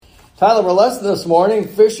Title of our lesson this morning,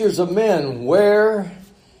 Fishers of Men, Where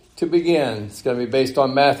to Begin. It's going to be based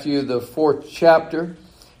on Matthew, the 4th chapter.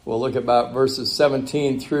 We'll look at about verses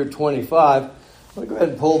 17 through 25. I'll go ahead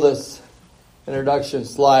and pull this introduction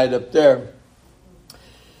slide up there.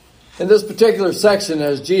 In this particular section,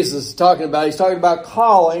 as Jesus is talking about, he's talking about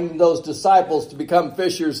calling those disciples to become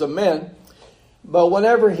fishers of men. But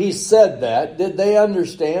whenever he said that, did they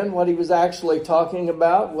understand what he was actually talking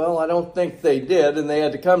about? Well, I don't think they did, and they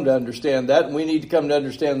had to come to understand that, and we need to come to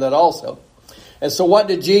understand that also. And so what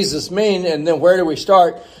did Jesus mean, and then where do we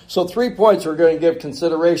start? So 3 points we're going to give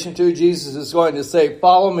consideration to. Jesus is going to say,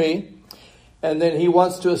 follow me, and then he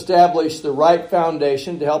wants to establish the right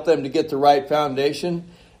foundation, to help them to get the right foundation,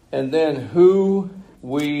 and then who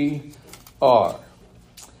we are.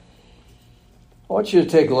 I want you to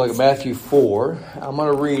take a look at Matthew 4. I'm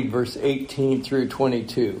going to read verse 18 through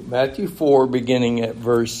 22. Matthew 4, beginning at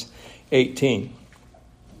verse 18.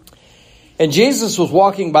 And Jesus was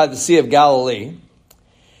walking by the Sea of Galilee,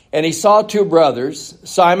 and he saw two brothers,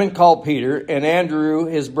 Simon called Peter, and Andrew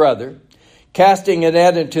his brother, casting a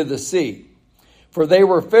net into the sea, for they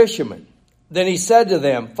were fishermen. Then he said to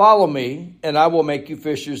them, follow me, and I will make you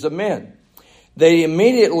fishers of men. They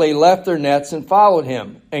immediately left their nets and followed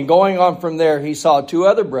him. And going on from there, he saw two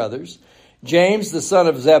other brothers, James the son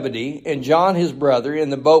of Zebedee, and John his brother,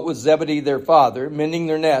 in the boat with Zebedee their father, mending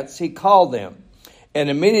their nets. He called them. And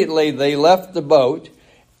immediately they left the boat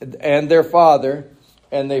and their father,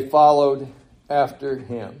 and they followed after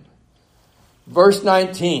him. Verse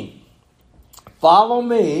 19, follow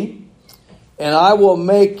me, and I will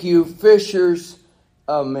make you fishers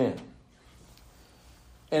of men.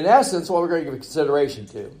 In essence, what we're going to give consideration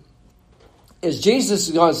to is Jesus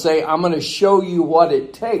is going to say, I'm going to show you what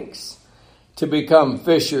it takes to become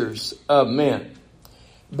fishers of men.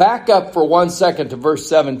 Back up for 1 second to verse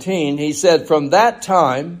 17. He said, from that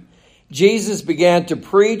time, Jesus began to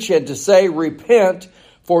preach and to say, repent,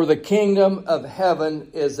 for the kingdom of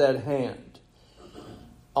heaven is at hand.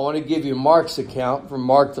 I want to give you Mark's account from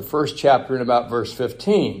Mark, the 1st chapter, and about verse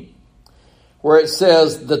 15. Where it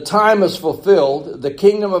says, the time is fulfilled, the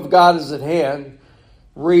kingdom of God is at hand,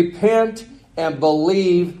 repent and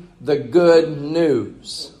believe the good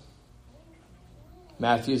news.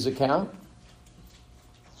 Matthew's account,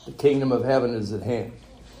 the kingdom of heaven is at hand.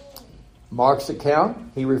 Mark's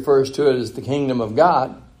account, he refers to it as the kingdom of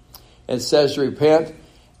God. It says repent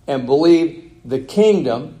and believe the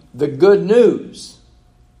kingdom, the good news.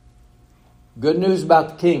 Good news about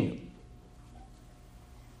the kingdom.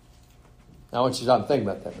 Now, I want you to stop and think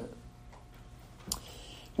about that a minute.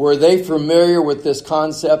 Were they familiar with this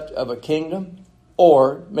concept of a kingdom?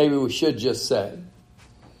 Or, maybe we should just say,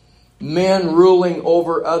 men ruling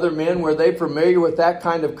over other men, were they familiar with that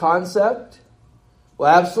kind of concept?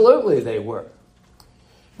 Well, absolutely they were.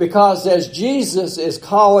 Because as Jesus is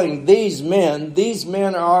calling these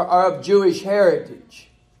men are of Jewish heritage.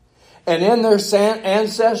 And in their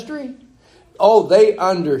ancestry, they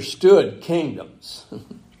understood kingdoms.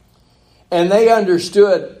 And they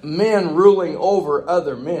understood men ruling over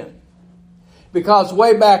other men. Because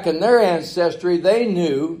way back in their ancestry, they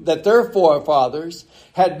knew that their forefathers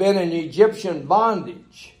had been in Egyptian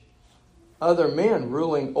bondage. Other men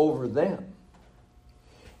ruling over them.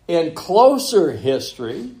 In closer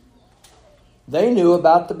history, they knew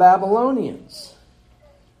about the Babylonians.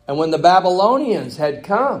 And when the Babylonians had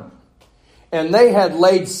come, and they had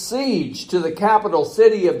laid siege to the capital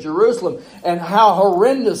city of Jerusalem, and how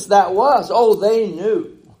horrendous that was. They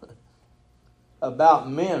knew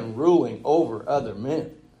about men ruling over other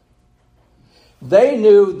men. They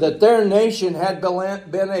knew that their nation had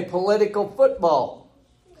been a political football.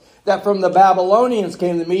 That from the Babylonians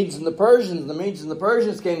came the Medes and the Persians. The Medes and the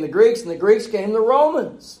Persians came the Greeks, and the Greeks came the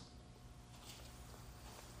Romans.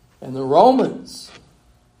 And the Romans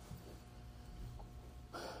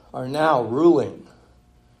are now ruling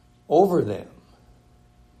over them.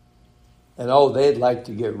 And they'd like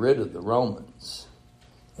to get rid of the Romans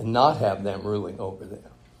and not have them ruling over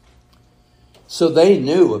them. So they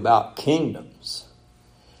knew about kingdoms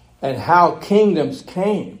and how kingdoms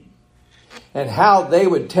came and how they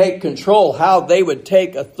would take control, how they would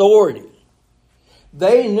take authority.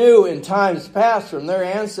 They knew in times past from their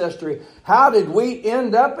ancestry, how did we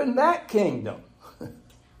end up in that kingdom?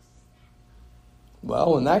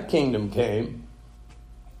 Well, when that kingdom came,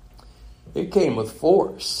 it came with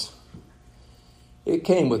force. It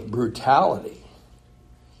came with brutality.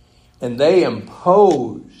 And they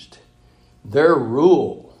imposed their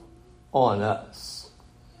rule on us.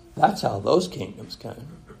 That's how those kingdoms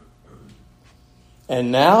came.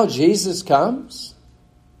 And now Jesus comes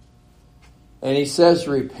and he says,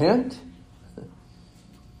 repent.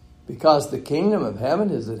 Because the kingdom of heaven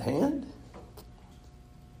is at hand?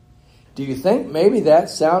 Do you think maybe that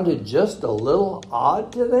sounded just a little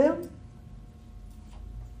odd to them?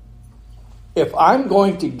 If I'm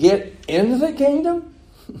going to get into the kingdom,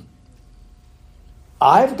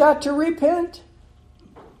 I've got to repent?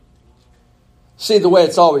 See, the way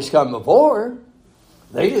it's always come before,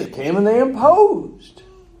 they just came and they imposed.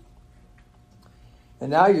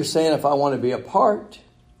 And now you're saying if I want to be a part,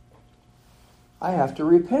 I have to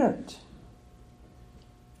repent.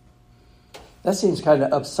 That seems kind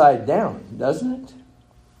of upside down, doesn't it?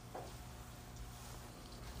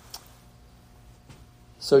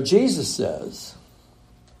 So Jesus says,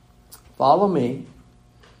 follow me,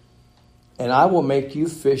 and I will make you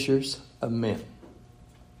fishers of men.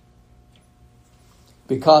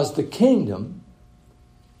 Because the kingdom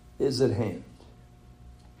is at hand.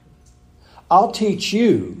 I'll teach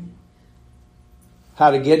you how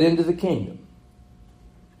to get into the kingdom.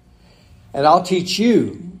 And I'll teach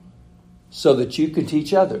you so that you can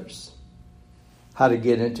teach others how to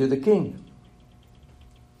get into the kingdom.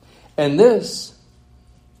 And this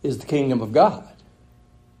is the kingdom of God.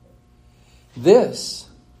 This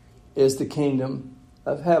is the kingdom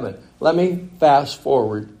of heaven. Let me fast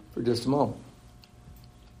forward for just a moment.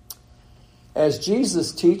 As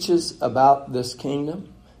Jesus teaches about this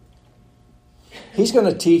kingdom, he's going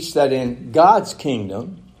to teach that in God's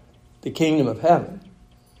kingdom, the kingdom of heaven,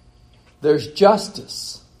 there's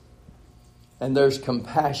justice. And there's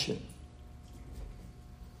compassion.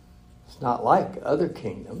 It's not like other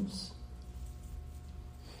kingdoms.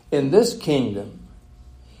 In this kingdom,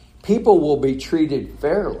 people will be treated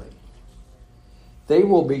fairly. They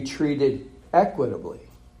will be treated equitably.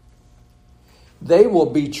 They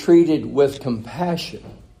will be treated with compassion.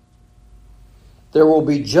 There will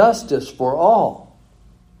be justice for all.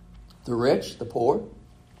 The rich, the poor,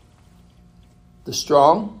 the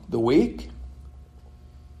strong, the weak,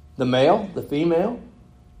 the male, the female,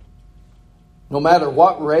 no matter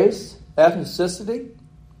what race, ethnicity,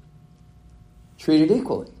 treated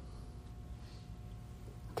equally.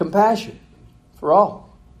 Compassion for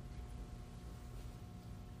all.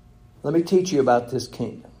 Let me teach you about this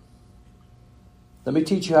kingdom. Let me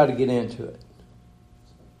teach you how to get into it.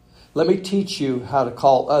 Let me teach you how to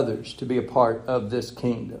call others to be a part of this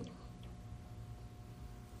kingdom.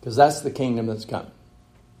 Because that's the kingdom that's coming.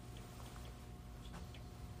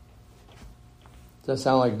 Does that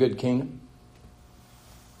sound like a good kingdom?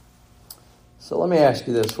 So let me ask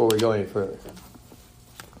you this before we go any further.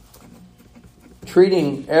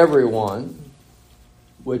 Treating everyone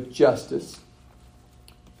with justice,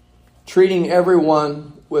 treating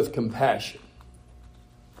everyone with compassion.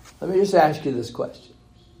 Let me just ask you this question.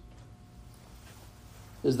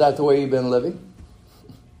 Is that the way you've been living?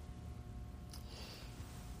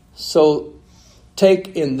 So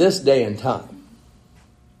take in this day and time.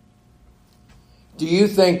 Do you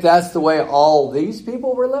think that's the way all these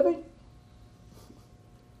people were living?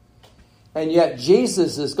 And yet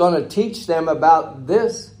Jesus is going to teach them about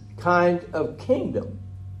this kind of kingdom.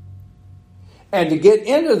 And to get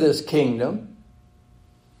into this kingdom,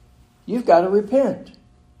 you've got to repent.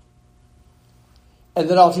 And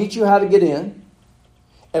then I'll teach you how to get in.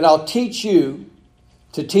 And I'll teach you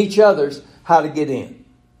to teach others how to get in.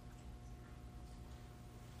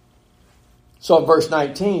 So in verse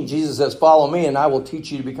 19, Jesus says, follow me and I will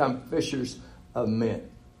teach you to become fishers of men.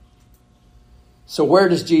 So where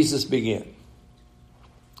does Jesus begin?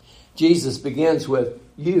 Jesus begins with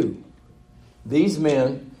you, these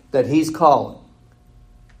men that he's calling.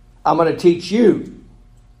 I'm going to teach you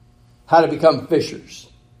how to become fishers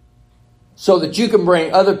so that you can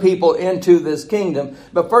bring other people into this kingdom.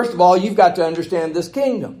 But first of all, you've got to understand this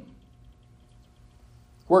kingdom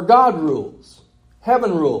where God rules,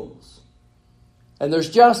 heaven rules. And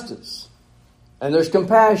there's justice. And there's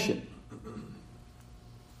compassion.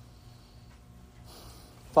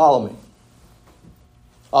 Follow me.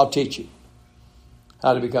 I'll teach you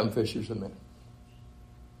how to become fishers of men.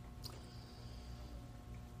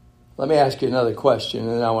 Let me ask you another question,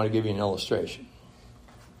 and then I want to give you an illustration.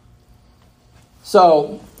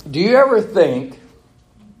 So, do you ever think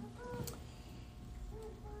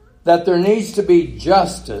that there needs to be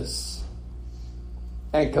justice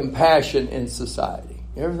and compassion in society?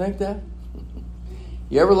 You ever think that?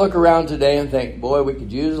 You ever look around today and think, boy, we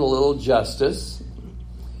could use a little justice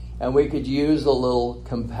and we could use a little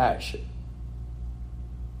compassion.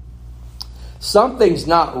 Something's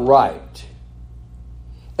not right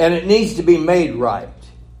and it needs to be made right.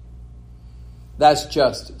 That's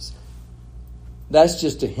justice. That's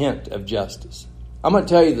just a hint of justice. I'm going to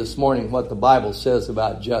tell you this morning what the Bible says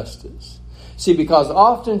about justice. See, because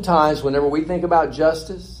oftentimes whenever we think about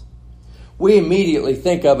justice, we immediately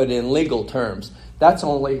think of it in legal terms. That's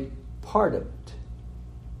only part of it.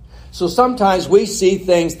 So sometimes we see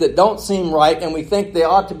things that don't seem right and we think they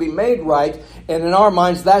ought to be made right, and in our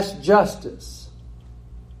minds that's justice.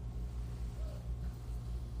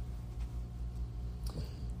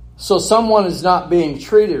 So someone is not being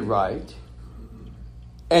treated right,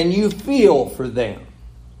 and you feel for them.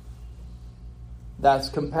 That's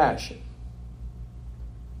compassion.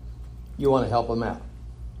 You want to help them out.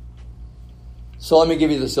 So let me give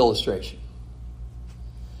you this illustration.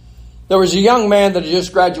 There was a young man that had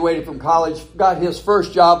just graduated from college, got his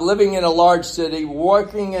first job living in a large city,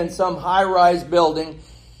 working in some high-rise building,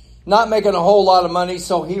 not making a whole lot of money,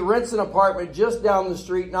 so he rents an apartment just down the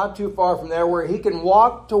street, not too far from there, where he can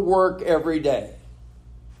walk to work every day.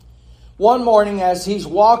 One morning as he's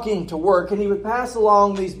walking to work, and he would pass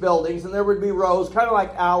along these buildings, and there would be rows, kind of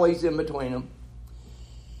like alleys in between them.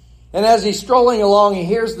 And as he's strolling along, he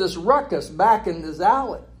hears this ruckus back in this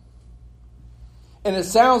alley. And it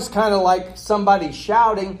sounds kind of like somebody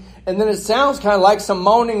shouting, and then it sounds kind of like some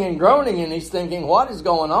moaning and groaning, and he's thinking, what is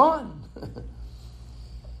going on?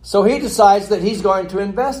 So he decides that he's going to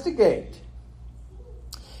investigate.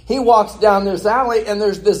 He walks down this alley, and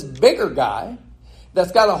there's this bigger guy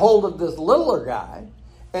that's got a hold of this littler guy,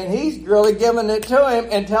 and he's really giving it to him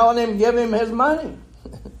and telling him, give him his money.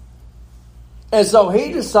 And so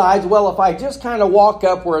he decides, well, if I just kind of walk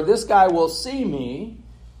up where this guy will see me,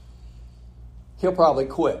 he'll probably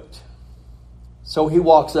quit. So he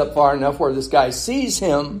walks up far enough where this guy sees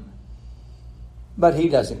him, but he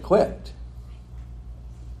doesn't quit.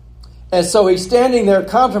 And so he's standing there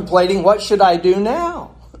contemplating, what should I do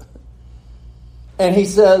now? And he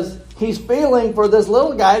says, he's feeling for this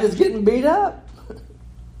little guy that's getting beat up.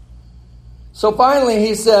 So finally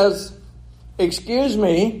he says, excuse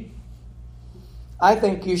me, I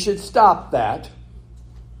think you should stop that.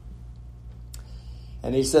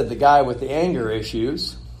 And he said the guy with the anger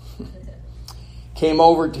issues came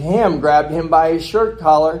over to him, grabbed him by his shirt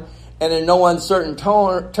collar, and in no uncertain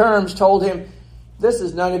terms told him, this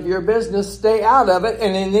is none of your business, stay out of it.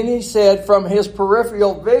 And then he said from his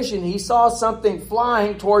peripheral vision, he saw something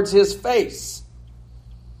flying towards his face.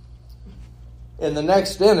 In the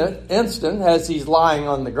next instant, as he's lying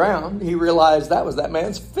on the ground, he realized that was that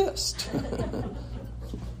man's fist.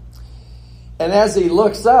 And as he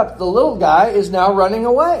looks up, the little guy is now running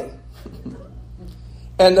away.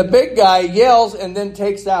 And the big guy yells and then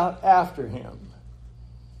takes out after him.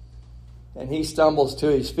 And he stumbles to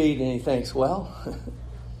his feet and he thinks, well,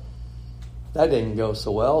 that didn't go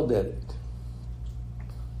so well, did it?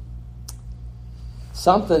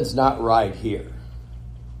 Something's not right here.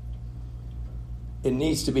 It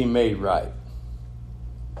needs to be made right.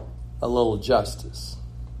 A little justice.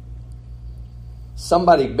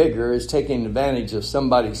 Somebody bigger is taking advantage of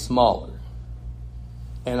somebody smaller.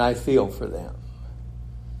 And I feel for them.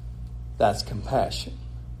 That's compassion.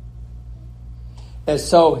 And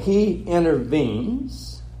so he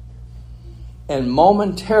intervenes, and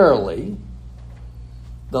momentarily,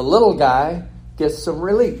 the little guy gets some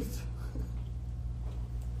relief.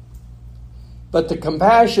 But the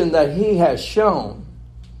compassion that he has shown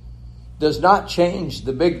does not change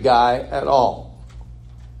the big guy at all.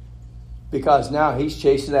 Because now he's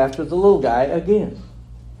chasing after the little guy again.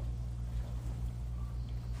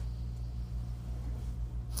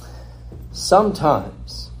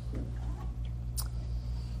 Sometimes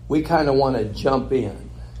we kind of want to jump in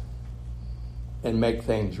and make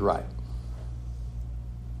things right.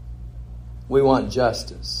 We want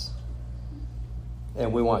justice.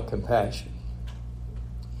 And we want compassion.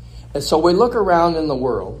 And so we look around in the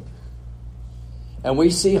world and we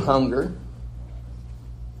see hunger.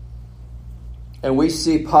 And we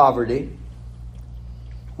see poverty.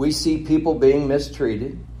 We see people being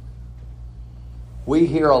mistreated. We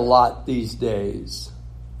hear a lot these days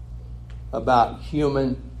about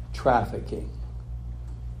human trafficking.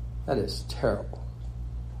 That is terrible.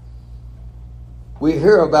 We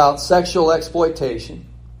hear about sexual exploitation.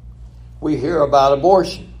 We hear about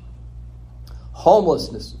abortion,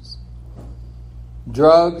 homelessness,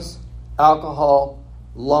 drugs, alcohol,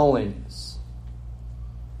 loneliness.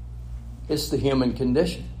 It's the human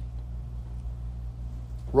condition.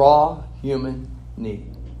 Raw human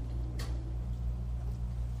need.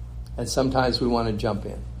 And sometimes we want to jump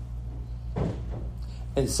in.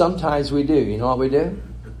 And sometimes we do. You know what we do?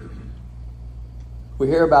 We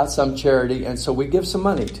hear about some charity, and so we give some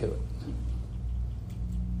money to it.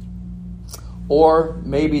 Or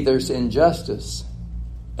maybe there's injustice.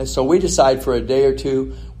 And so we decide for a day or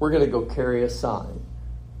two, we're going to go carry a sign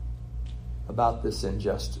about this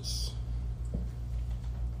injustice.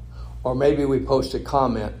 Or maybe we post a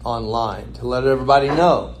comment online to let everybody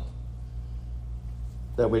know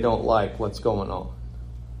that we don't like what's going on.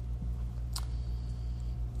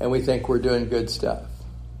 And we think we're doing good stuff.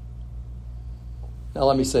 Now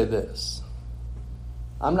let me say this.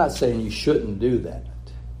 I'm not saying you shouldn't do that.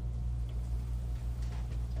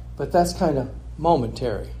 But that's kind of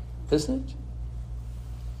momentary, isn't it?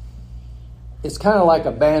 It's kind of like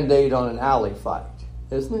a Band-Aid on an alley fight,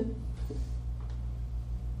 isn't it?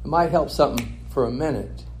 It might help something for a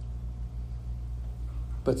minute.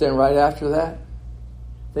 But then right after that,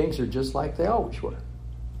 things are just like they always were.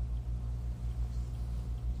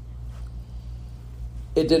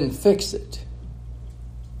 It didn't fix it.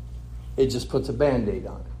 It just puts a Band-Aid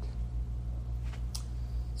on it.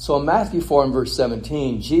 So in Matthew 4 and verse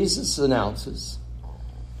 17, Jesus announces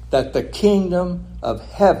that the kingdom of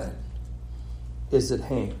heaven is at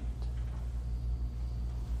hand,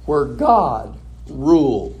 where God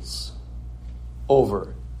rules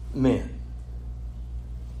over men,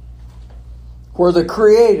 where the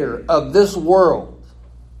creator of this world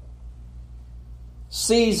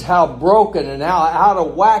sees how broken and how out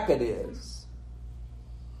of whack it is,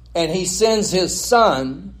 and he sends his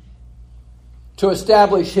son to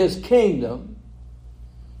establish his kingdom,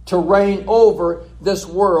 to reign over this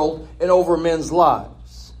world and over men's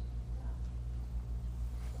lives.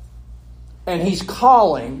 And he's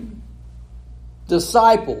calling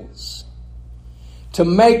disciples to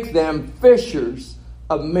make them fishers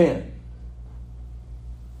of men.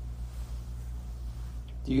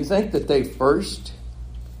 Do you think that they first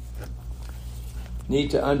need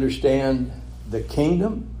to understand the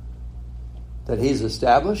kingdom that he's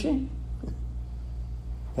establishing?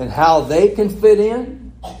 And how they can fit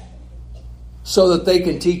in so that they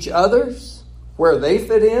can teach others where they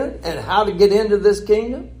fit in and how to get into this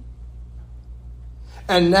kingdom?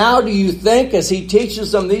 And now do you think as he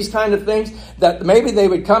teaches them these kind of things that maybe they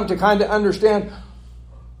would come to kind of understand,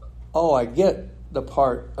 oh, I get the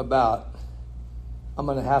part about I'm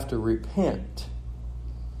going to have to repent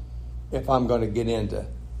if I'm going to get into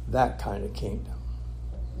that kind of kingdom.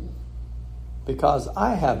 Because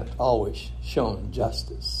I haven't always shown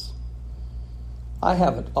justice. I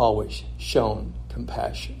haven't always shown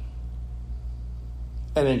compassion.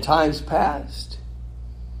 And in times past,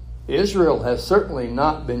 Israel has certainly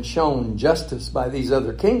not been shown justice by these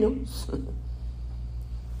other kingdoms.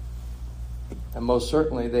 And most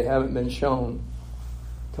certainly they haven't been shown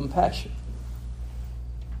compassion.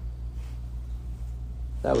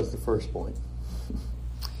 That was the first point.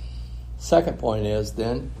 Second point is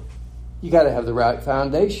then, you got to have the right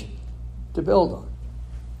foundation to build on.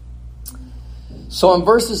 So in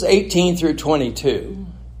verses 18 through 22,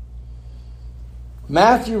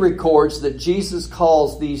 Matthew records that Jesus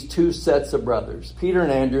calls these two sets of brothers, Peter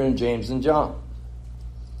and Andrew and James and John.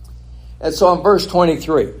 And so in verse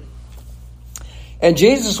 23, And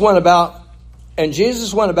Jesus went about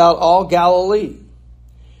all Galilee,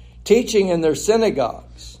 teaching in their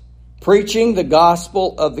synagogues, preaching the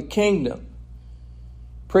gospel of the kingdom.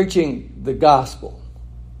 Preaching the gospel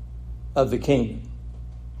of the kingdom.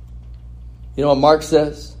 You know what Mark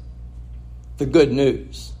says? The good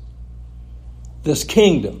news. This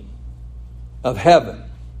kingdom of heaven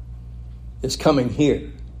is coming here.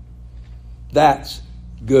 That's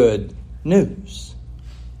good news.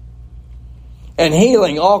 And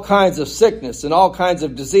healing all kinds of sickness and all kinds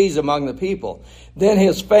of disease among the people. Then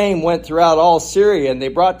his fame went throughout all Syria, and they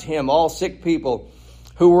brought to him all sick people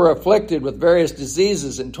who were afflicted with various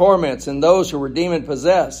diseases and torments, and those who were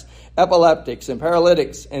demon-possessed, epileptics and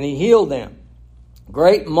paralytics, and he healed them.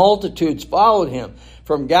 Great multitudes followed him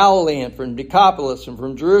from Galilee and from Decapolis and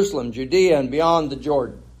from Jerusalem, Judea, and beyond the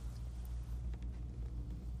Jordan.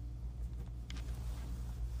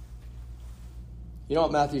 You know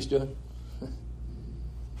what Matthew's doing?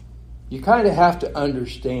 You kind of have to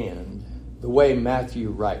understand the way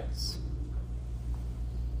Matthew writes.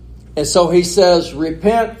 And so he says,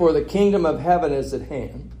 repent, for the kingdom of heaven is at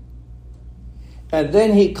hand. And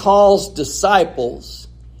then he calls disciples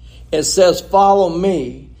and says, follow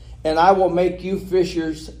me, and I will make you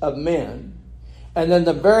fishers of men. And then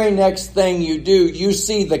the very next thing you do, you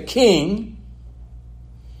see the king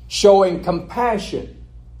showing compassion.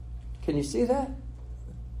 Can you see that?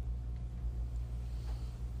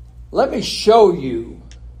 Let me show you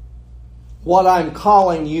what I'm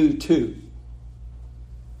calling you to.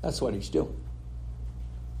 That's what he's doing.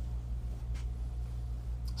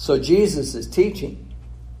 So Jesus is teaching.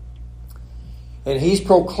 And he's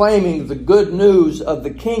proclaiming the good news of the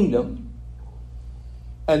kingdom.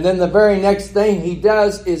 And then the very next thing he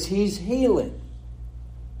does is he's healing.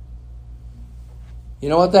 You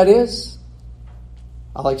know what that is?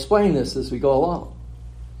 I'll explain this as we go along.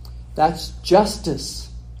 That's justice.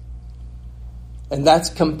 And that's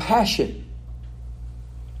compassion.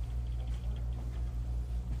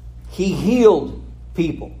 He healed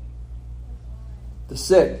people. The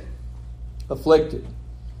sick, afflicted,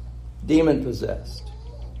 demon-possessed.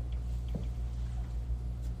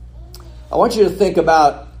 I want you to think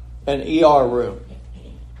about an ER room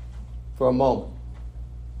for a moment.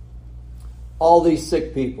 All these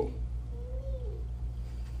sick people.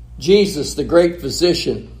 Jesus, the great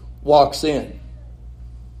physician, walks in.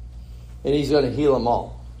 And he's going to heal them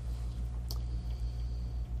all.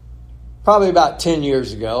 Probably about 10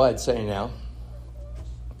 years ago, I'd say now,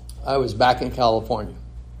 I was back in California.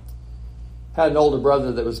 Had an older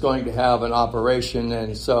brother that was going to have an operation,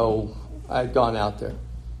 and so I'd gone out there.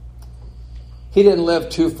 He didn't live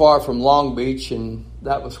too far from Long Beach, and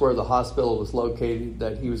that was where the hospital was located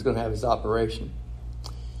that he was going to have his operation.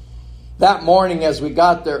 That morning, as we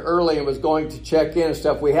got there early and was going to check in and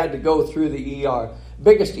stuff, we had to go through the ER.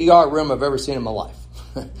 Biggest ER room I've ever seen in my life.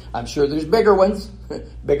 I'm sure there's bigger ones.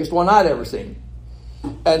 Biggest one I'd ever seen.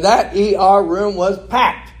 And that ER room was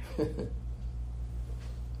packed.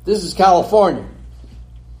 This is California.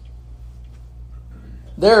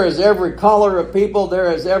 There is every color of people.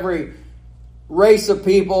 There is every race of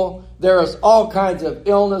people. There is all kinds of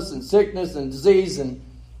illness and sickness and disease and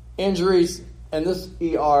injuries. And this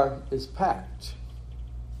ER is packed.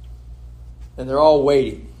 And they're all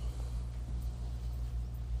waiting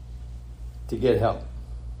to get help.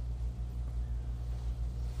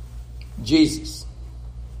 Jesus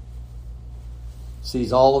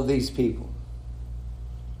sees all of these people.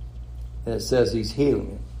 And it says he's healing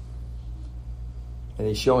them. And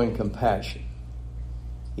he's showing compassion.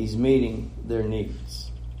 He's meeting their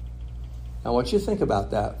needs. I want you to think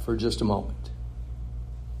about that for just a moment.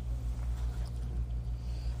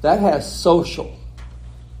 That has social.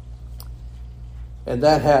 And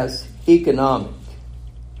that has economic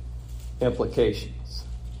implications.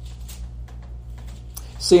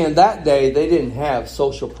 See, in that day, they didn't have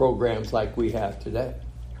social programs like we have today.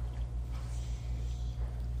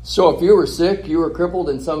 So if you were sick, you were crippled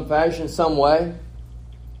in some fashion, some way,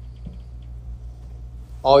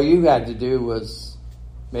 all you had to do was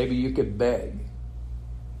maybe you could beg.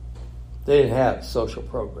 They didn't have social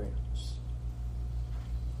programs.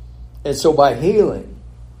 And so by healing,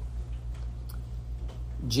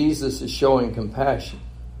 Jesus is showing compassion.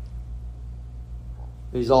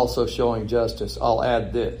 He's also showing justice. I'll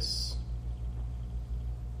add this.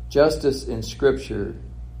 Justice in Scripture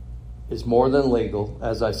is more than legal,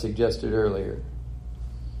 as I suggested earlier.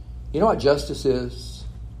 You know what justice is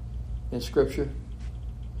in Scripture?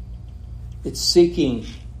 It's seeking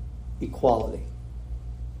equality.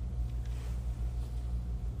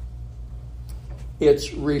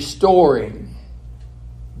 It's restoring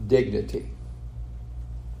dignity.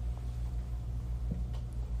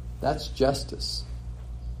 That's justice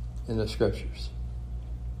in the Scriptures.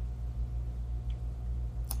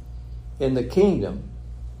 In the kingdom,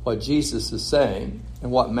 what Jesus is saying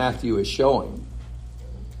and what Matthew is showing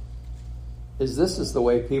is this is the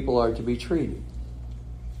way people are to be treated.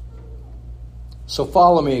 So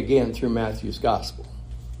follow me again through Matthew's gospel.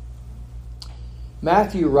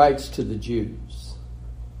 Matthew writes to the Jews.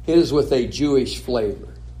 It is with a Jewish flavor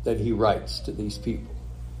that he writes to these people.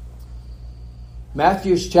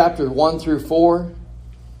 Matthew's chapter 1 through 4,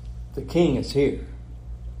 the king is here.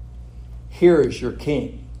 Here is your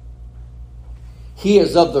king. He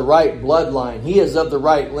is of the right bloodline. He is of the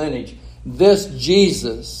right lineage. This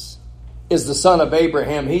Jesus is the son of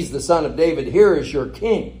Abraham. He's the son of David. Here is your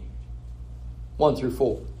king. 1 through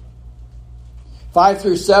 4. 5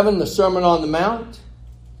 through 7, the Sermon on the Mount.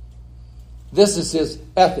 This is his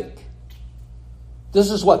ethic.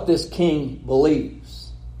 This is what this king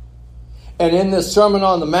believes. And in this Sermon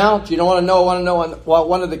on the Mount, you don't want to know what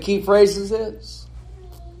one of the key phrases is?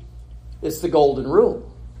 It's the golden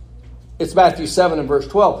rule. It's Matthew 7 and verse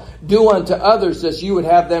 12. Do unto others as you would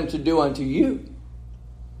have them to do unto you.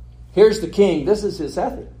 Here's the king. This is his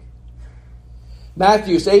ethic.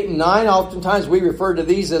 Matthews 8 and 9, oftentimes we refer to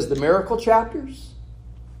these as the miracle chapters.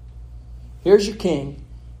 Here's your king.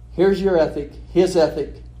 Here's your ethic, his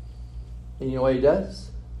ethic. And you know what he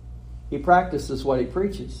does? He practices what he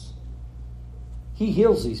preaches. He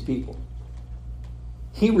heals these people.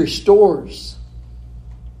 He restores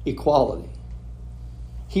equality.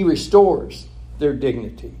 He restores their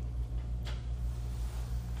dignity.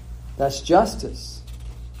 That's justice.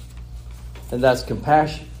 And that's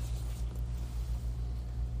compassion.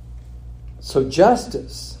 So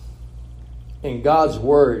justice in God's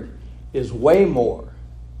word is way more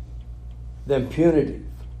than punitive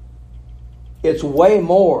It's way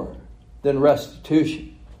more than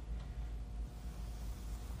restitution.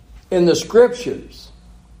 In the Scriptures,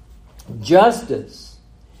 justice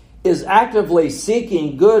is actively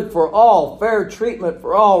seeking good for all, fair treatment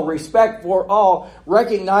for all, respect for all,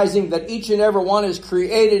 recognizing that each and every one is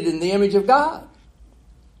created in the image of God.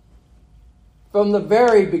 From the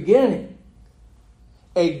very beginning,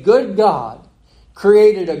 a good God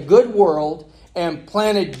created a good world and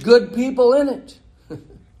planted good people in it. And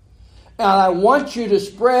I want you to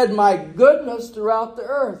spread my goodness throughout the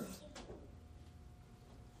earth.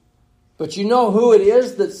 But you know who it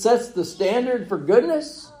is that sets the standard for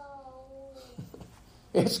goodness?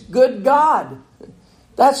 It's good God.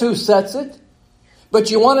 That's who sets it.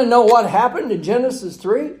 But you want to know what happened in Genesis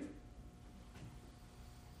 3?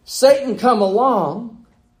 Satan come along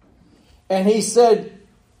and he said,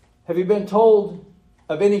 have you been told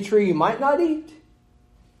of any tree you might not eat?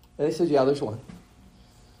 And they said, yeah, there's one.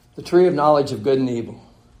 The tree of knowledge of good and evil.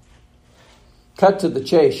 Cut to the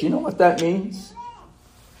chase. You know what that means?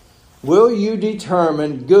 Will you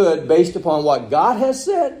determine good based upon what God has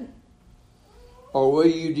said? Or will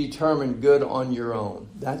you determine good on your own?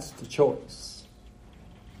 That's the choice.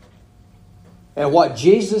 And what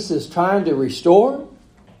Jesus is trying to restore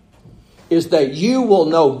is that you will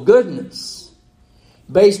know goodness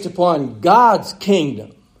based upon God's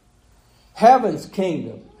kingdom, heaven's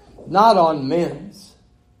kingdom, not on men's.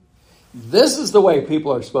 This is the way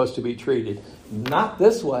people are supposed to be treated, not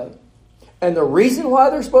this way. And the reason why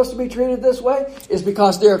they're supposed to be treated this way is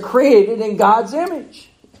because they're created in God's image.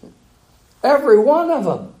 Every one of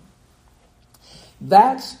them.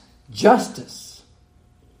 That's justice.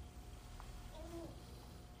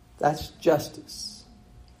 That's justice.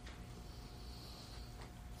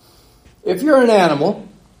 If you're an animal,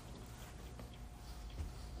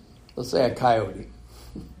 let's say a coyote,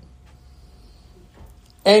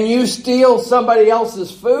 and you steal somebody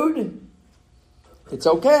else's food, it's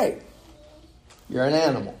okay. You're an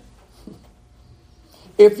animal.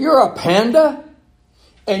 If you're a panda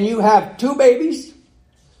and you have 2 babies,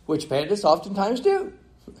 which pandas oftentimes do.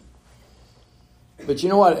 But you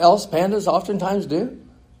know what else pandas oftentimes do?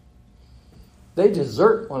 They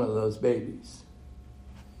desert one of those babies.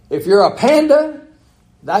 If you're a panda,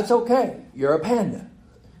 that's okay. You're a panda.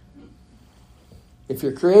 If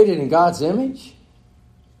you're created in God's image,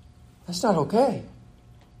 that's not okay.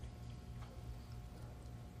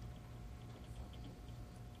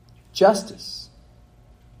 Justice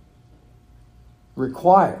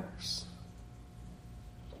requires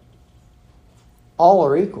all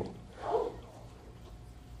are equal.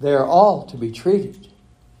 They are all to be treated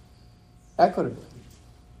equitably.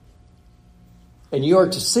 And you are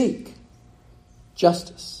to seek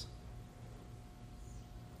justice.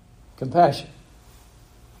 Compassion.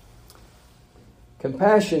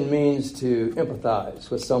 Compassion means to empathize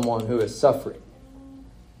with someone who is suffering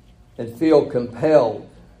and feel compelled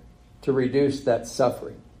to reduce that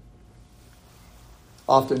suffering.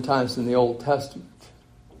 Oftentimes in the Old Testament,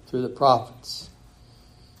 through the prophets,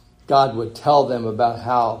 God would tell them about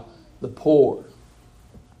how the poor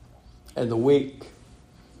and the weak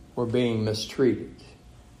were being mistreated.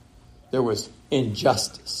 There was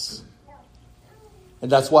injustice.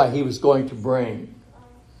 And that's why he was going to bring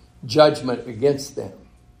judgment against them.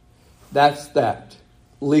 That's that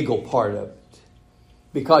legal part of it.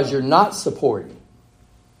 Because you're not supporting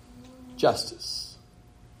justice.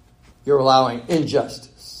 You're allowing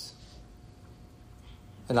injustice.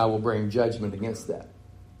 And I will bring judgment against that.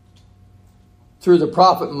 Through the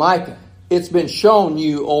prophet Micah, it's been shown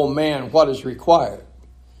you, O man, what is required.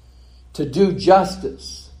 To do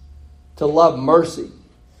justice, to love mercy,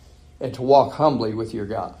 and to walk humbly with your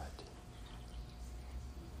God.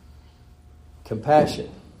 Compassion.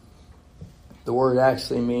 The word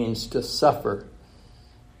actually means to suffer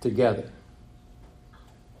together.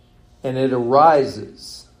 And it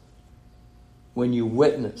arises when you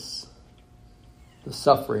witness the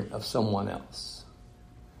suffering of someone else.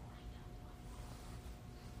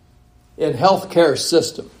 In healthcare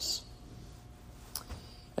systems,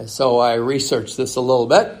 and so I researched this a little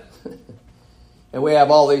bit, and we have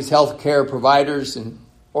all these healthcare providers and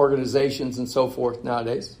organizations and so forth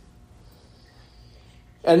nowadays.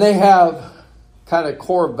 And they have kind of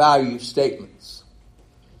core value statements.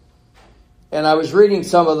 And I was reading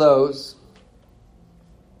some of those.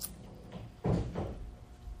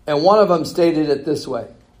 And one of them stated it this way.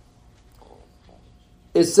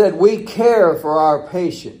 It said, we care for our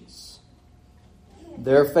patients,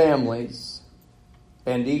 their families,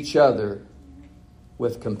 and each other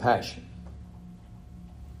with compassion.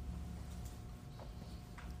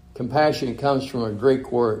 Compassion comes from a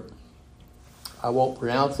Greek word, I won't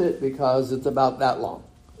pronounce it because it's about that long.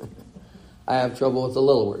 I have trouble with the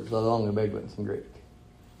little words, let alone the big ones in Greek.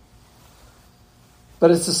 But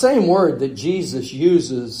it's the same word that Jesus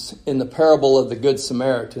uses in the parable of the Good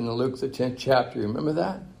Samaritan in Luke the 10th chapter. You remember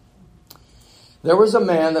that? There was a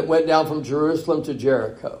man that went down from Jerusalem to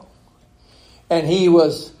Jericho. And he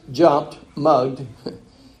was mugged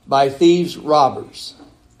by thieves, robbers,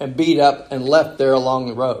 and beat up and left there along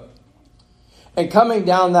the road. And coming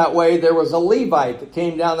down that way, there was a Levite that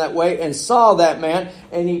came down that way and saw that man,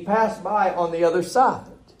 and he passed by on the other side.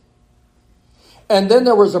 And then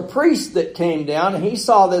there was a priest that came down, and he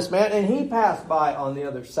saw this man, and he passed by on the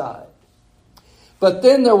other side. But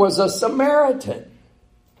then there was a Samaritan,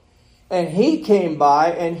 and he came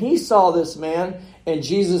by, and he saw this man, and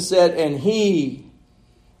Jesus said, and he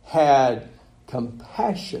had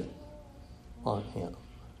compassion on him.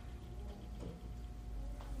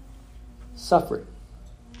 Suffering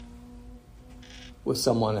with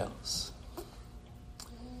someone else.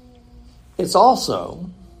 It's also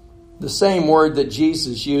the same word that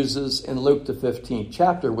Jesus uses in Luke the 15th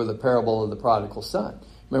chapter with the parable of the prodigal son.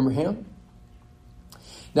 Remember him?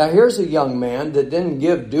 Now here's a young man that didn't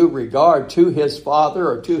give due regard to his father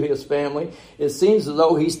or to his family. It seems as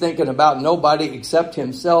though he's thinking about nobody except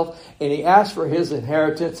himself, and he asks for his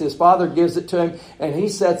inheritance. His father gives it to him, and he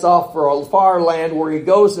sets off for a far land where he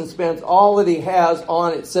goes and spends all that he has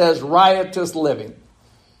on, it says, riotous living.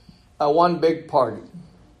 One big party.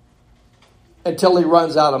 Until he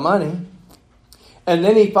runs out of money. And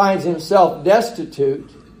then he finds himself destitute.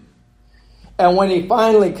 And when he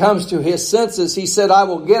finally comes to his senses, he said, I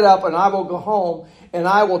will get up and I will go home and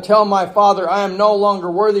I will tell my father, I am no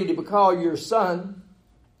longer worthy to be called your son.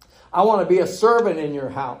 I want to be a servant in your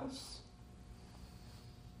house.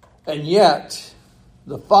 And yet,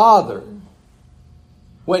 the father,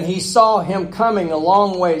 when he saw him coming a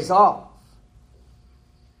long ways off,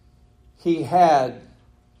 he had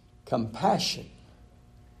compassion.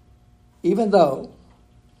 Even though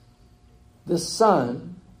the son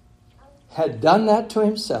had done that to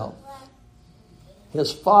himself,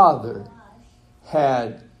 his father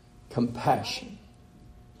had compassion.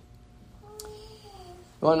 You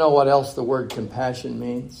want to know what else the word compassion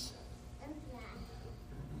means?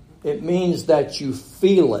 It means that you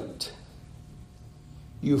feel it.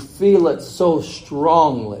 You feel it so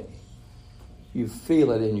strongly. You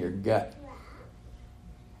feel it in your gut.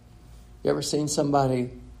 You ever seen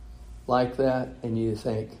somebody like that and you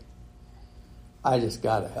think, I just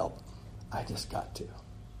got to help them. I just got to.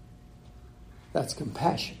 That's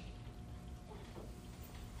compassion.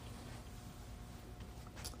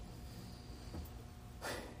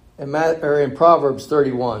 In Proverbs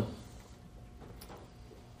 31,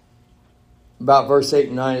 about verse 8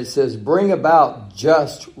 and 9, it says, bring about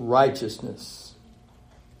just righteousness.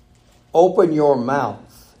 Open your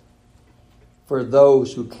mouth for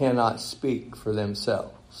those who cannot speak for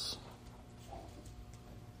themselves.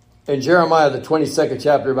 In Jeremiah, the 22nd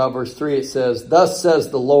chapter, about verse 3, it says, thus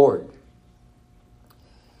says the Lord,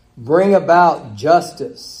 bring about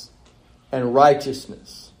justice and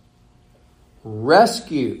righteousness.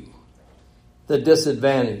 Rescue the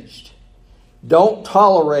disadvantaged. Don't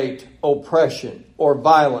tolerate oppression or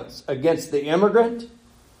violence against the immigrant,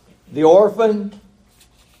 the orphan,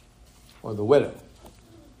 or the widow.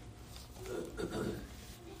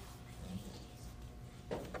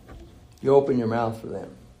 You open your mouth for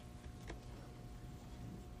them.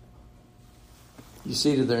 You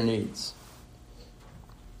see to their needs.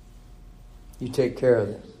 You take care of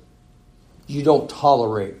them. You don't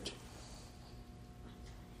tolerate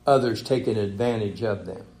others taking advantage of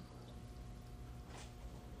them.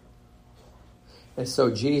 And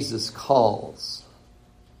so Jesus calls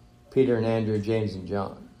Peter and Andrew, James and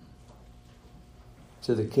John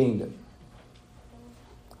to the kingdom.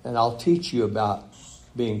 And I'll teach you about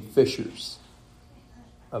being fishers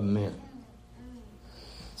of men.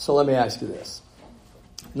 So let me ask you this.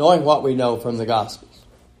 Knowing what we know from the Gospels,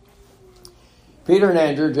 Peter and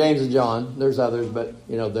Andrew, James and John, there's others, but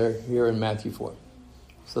they're here in Matthew 4.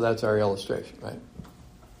 So that's our illustration, right?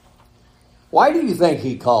 Why do you think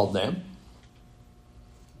he called them?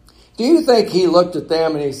 Do you think he looked at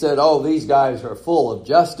them and he said, oh, these guys are full of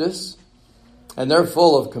justice and they're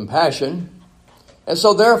full of compassion, and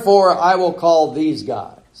so therefore I will call these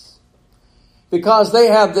guys because they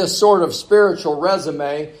have this sort of spiritual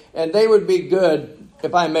resume and they would be good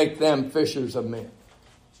if I make them fishers of men?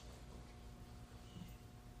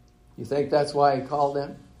 You think that's why he called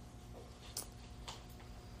them?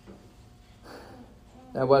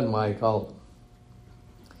 That wasn't why he called them.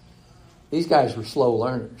 These guys were slow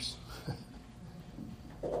learners.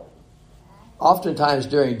 Oftentimes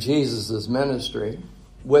during Jesus' ministry,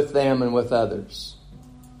 with them and with others,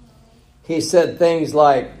 he said things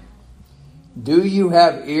like, "Do you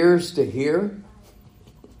have ears to hear?"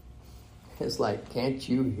 It's like, can't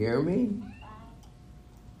you hear me?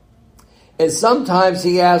 And sometimes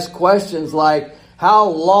he asked questions like, how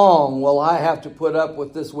long will I have to put up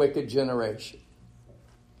with this wicked generation?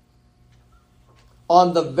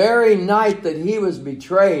 On the very night that he was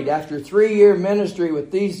betrayed, after 3-year ministry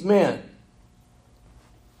with these men,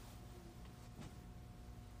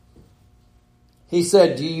 he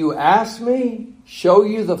said, "Do you ask me, show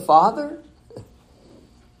you the Father?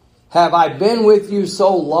 Have I been with you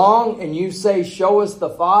so long and you say, show us the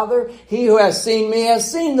Father? He who has seen me has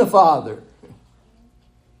seen the Father."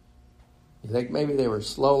 You think maybe they were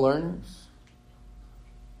slow learners?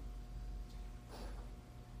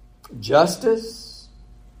 Justice.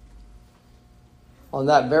 On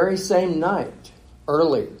that very same night,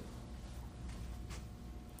 early.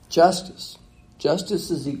 Justice. Justice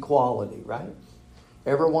is equality, right?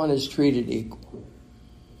 Everyone is treated equal.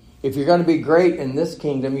 If you're going to be great in this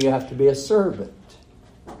kingdom, you have to be a servant.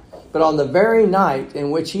 But on the very night in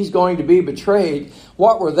which he's going to be betrayed,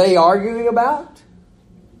 what were they arguing about?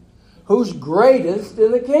 Who's greatest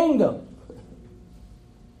in the kingdom?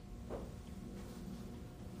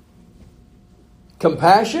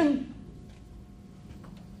 Compassion?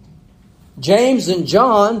 James and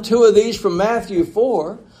John, 2 of these from Matthew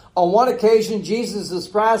 4. On one occasion, Jesus is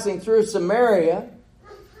passing through Samaria.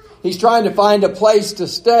 He's trying to find a place to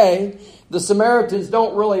stay. The Samaritans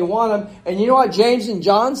don't really want him. And you know what James and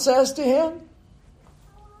John says to him?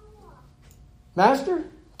 "Master,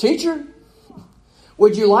 teacher,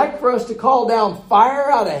 would you like for us to call down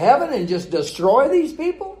fire out of heaven and just destroy these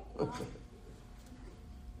people?"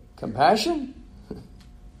 Compassion?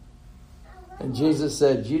 And Jesus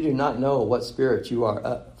said, "You do not know what spirit you are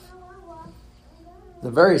of."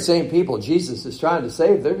 The very same people Jesus is trying to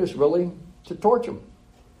save, they're just willing to torture them.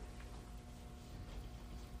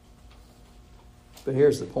 But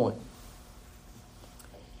here's the point.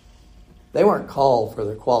 They weren't called for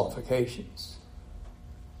their qualifications,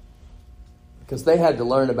 because they had to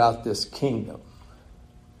learn about this kingdom,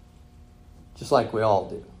 just like we all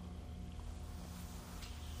do.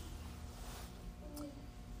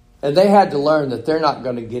 And they had to learn that they're not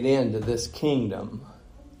going to get into this kingdom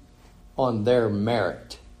on their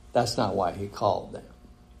merit. That's not why he called them.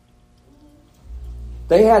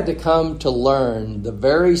 They had to come to learn the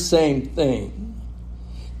very same thing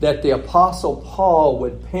that the Apostle Paul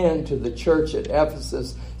would pen to the church at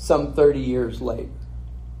Ephesus some 30 years later.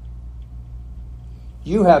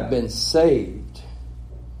 You have been saved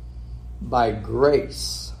by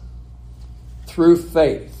grace through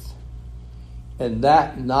faith, and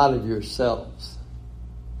that not of yourselves,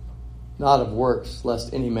 not of works,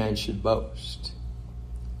 lest any man should boast.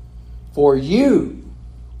 For you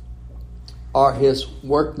are his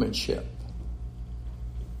workmanship,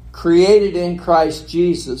 created in Christ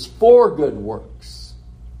Jesus for good works.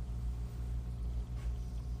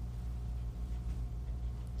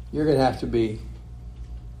 You're going to have to be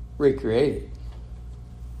recreated.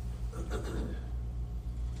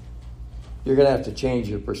 You're going to have to change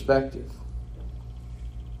your perspective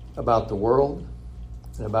about the world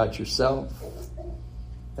and about yourself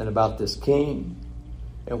and about this king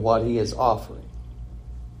and what he is offering.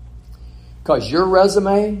 Because your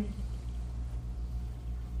resume,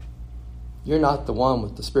 you're not the one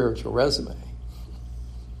with the spiritual resume.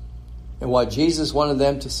 And what Jesus wanted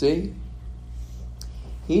them to see,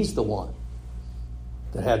 he's the one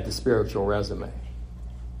that had the spiritual resume.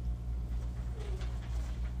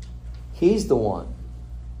 He's the one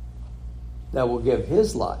that will give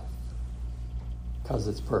his life because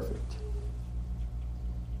it's perfect.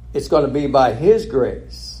 It's going to be by his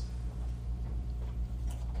grace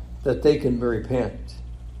that they can repent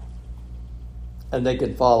and they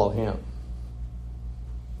can follow him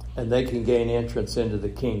and they can gain entrance into the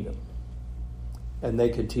kingdom and they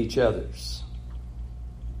can teach others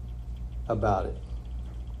about it.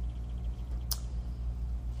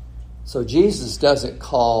 So Jesus doesn't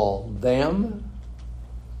call them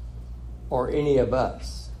or any of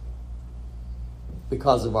us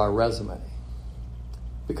because of our resume,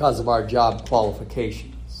 because of our job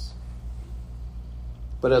qualifications.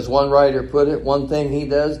 But as one writer put it, one thing he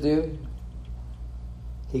does do,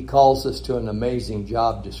 he calls us to an amazing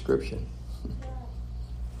job description.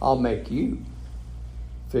 I'll make you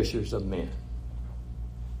fishers of men.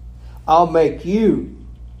 I'll make you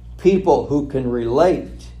people who can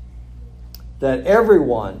relate that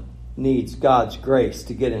everyone needs God's grace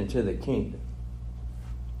to get into the kingdom.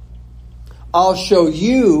 I'll show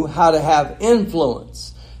you how to have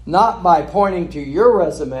influence Not by pointing to your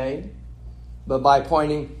resume, but by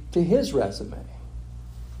pointing to his resume.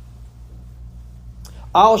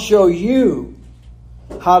 I'll show you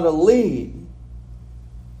how to lead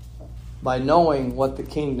by knowing what the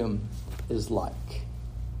kingdom is like.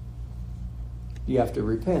 You have to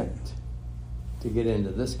repent to get into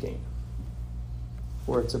this kingdom,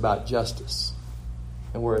 where it's about justice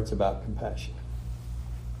and where it's about compassion.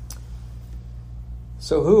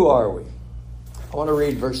 So who are we? I want to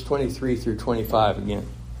read verse 23 through 25 again.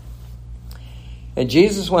 And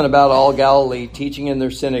Jesus went about all Galilee, teaching in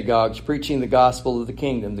their synagogues, preaching the gospel of the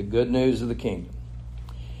kingdom, the good news of the kingdom,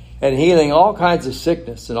 and healing all kinds of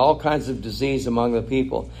sickness and all kinds of disease among the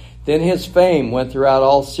people. Then his fame went throughout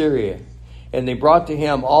all Syria, and they brought to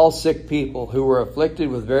him all sick people who were afflicted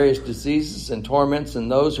with various diseases and torments,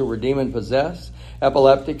 and those who were demon-possessed,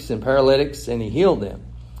 epileptics and paralytics, and he healed them.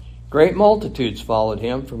 Great multitudes followed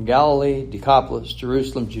him from Galilee, Decapolis,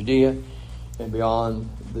 Jerusalem, Judea, and beyond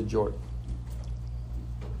the Jordan.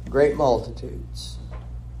 Great multitudes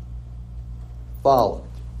followed.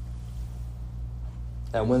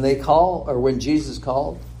 And when Jesus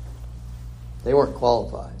called, they weren't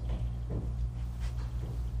qualified.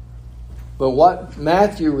 But what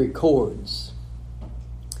Matthew records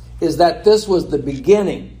is that this was the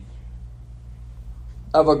beginning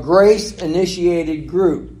of a grace-initiated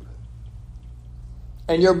group.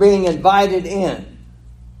 And you're being invited in.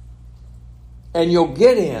 And you'll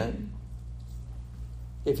get in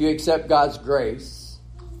if you accept God's grace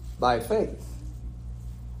by faith.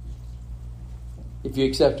 If you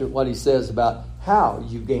accept what he says about how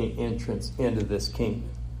you gain entrance into this kingdom.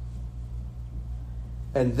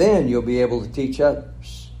 And then you'll be able to teach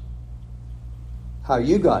others how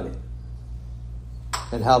you got in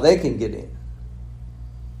and how they can get in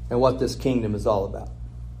and what this kingdom is all about.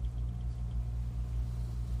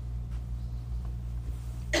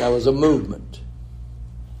 That was a movement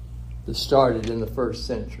that started in the first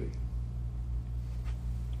century.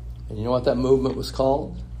 And you know what that movement was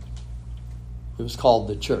called? It was called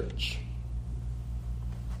the church.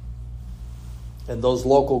 And those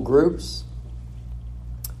local groups,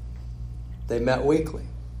 they met weekly.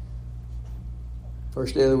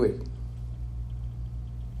 First day of the week.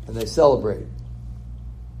 And they celebrated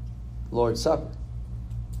the Lord's Supper.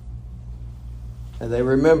 And they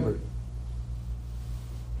remembered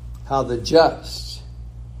how the just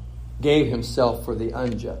gave himself for the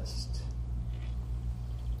unjust.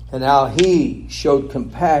 And how he showed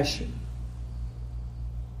compassion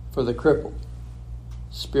for the crippled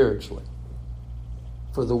spiritually.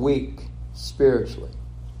 For the weak spiritually.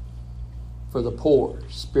 For the poor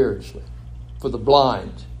spiritually. For the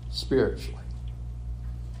blind spiritually.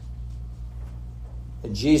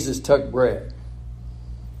 And Jesus took bread.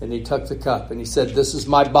 And he took the cup. And he said, "This is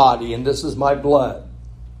my body and this is my blood."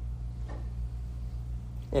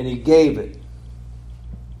 And he gave it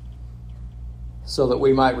so that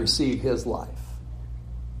we might receive his life.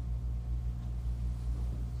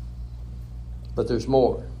 But there's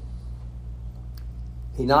more.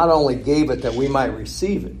 He not only gave it that we might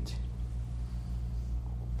receive it,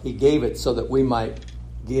 he gave it so that we might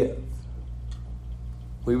give.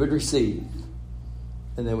 We would receive,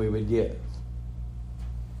 and then we would give.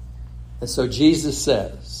 And so Jesus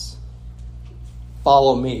says,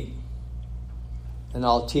 "Follow me, and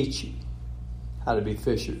I'll teach you how to be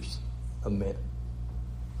fishers of men."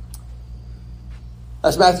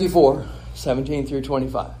 That's Matthew 4, 17 through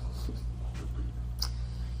 25.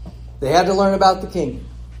 They had to learn about the kingdom.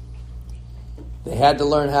 They had to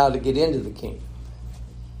learn how to get into the kingdom.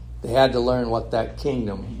 They had to learn what that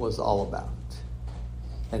kingdom was all about.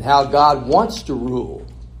 And how God wants to rule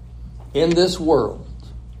in this world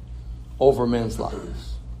over men's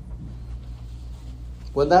lives.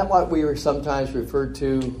 Wasn't that what we were sometimes referred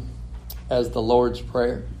to as the Lord's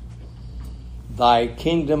Prayer? Thy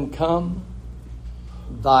kingdom come,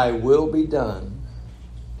 thy will be done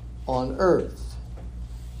on earth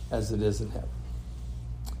as it is in heaven.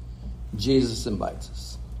 Jesus invites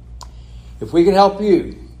us. If we can help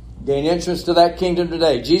you gain entrance to that kingdom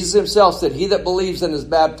today, Jesus himself said, "He that believes and is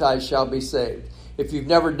baptized shall be saved." If you've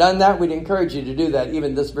never done that, we'd encourage you to do that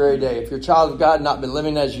even this very day. If you're a child of God and not been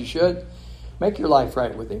living as you should, make your life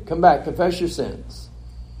right with him. Come back, confess your sins,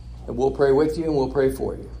 and we'll pray with you and we'll pray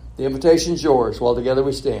for you. The invitation's yours while together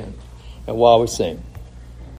we stand and while we sing.